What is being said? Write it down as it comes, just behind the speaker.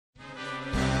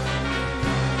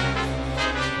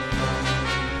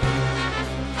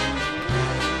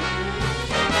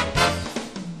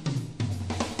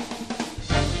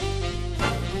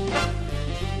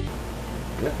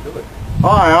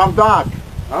Hi, I'm Doc.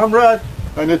 I'm Russ.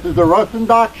 And this is the Russ and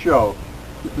Doc Show.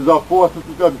 This is our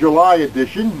 4th of July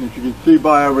edition, as you can see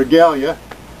by our regalia.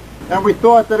 And we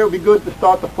thought that it would be good to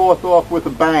start the 4th off with a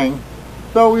bang.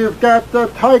 So we've got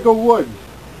Tiger Woods,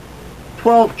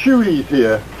 12 cuties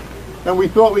here. And we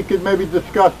thought we could maybe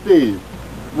discuss these.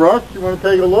 Russ, you want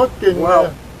to take a look? And,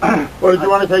 Well, or did you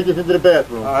want to take this into the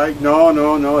bathroom?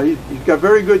 No. He's got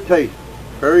very good taste.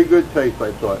 Very good taste,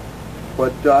 I thought.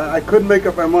 But I couldn't make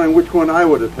up my mind which one I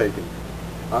would have taken.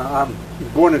 I'm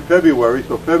born in February,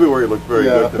 so February looks very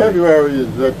good to me. February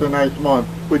that's a nice month.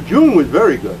 But June was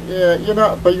very good. Yeah, you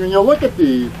know, but when you look at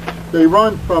these, they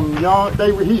run from young,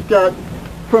 he's got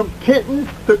from kittens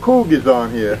to cougars on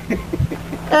here.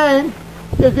 And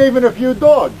there's even a few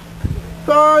dogs.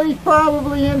 So he's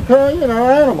probably into,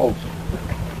 animals.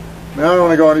 I don't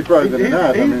want to go any further than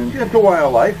that. He's into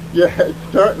wildlife. Yeah,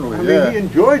 certainly. I mean, he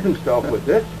enjoys himself with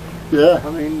this. Yeah. I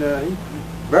mean, he's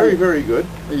very, very good.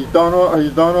 He's done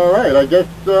all right. I guess,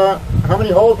 how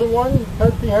many holes in one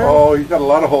has he had? Oh, he's got a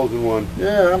lot of holes in one.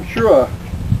 Yeah, I'm sure.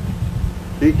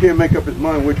 He can't make up his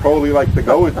mind which hole he likes to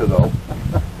go into, though.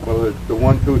 Well, it's the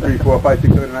 1, 2, 3, 4, 5,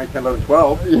 6, 7, 8, 9, 10, 11,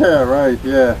 12. Yeah, right,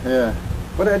 yeah.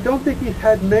 But I don't think he's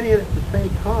had many at the same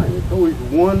time. It's always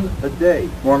one a day.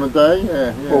 One a day?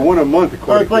 Yeah. Or one a month,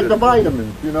 according to it's like the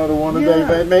vitamins, the one a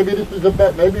day. Maybe this is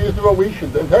maybe this is what we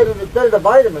should do. Instead of the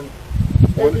vitamins,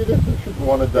 maybe this is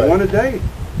one a day. One a day?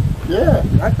 Yeah.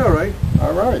 That's all right.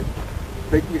 All right.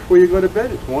 Take it before you go to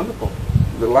bed. It's wonderful.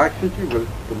 Relaxes you.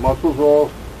 The muscles all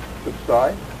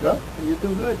subside. Yeah. And you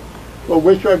do good. Well,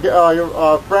 wish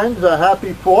our friends a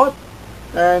happy 4th,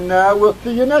 and we'll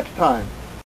see you next time.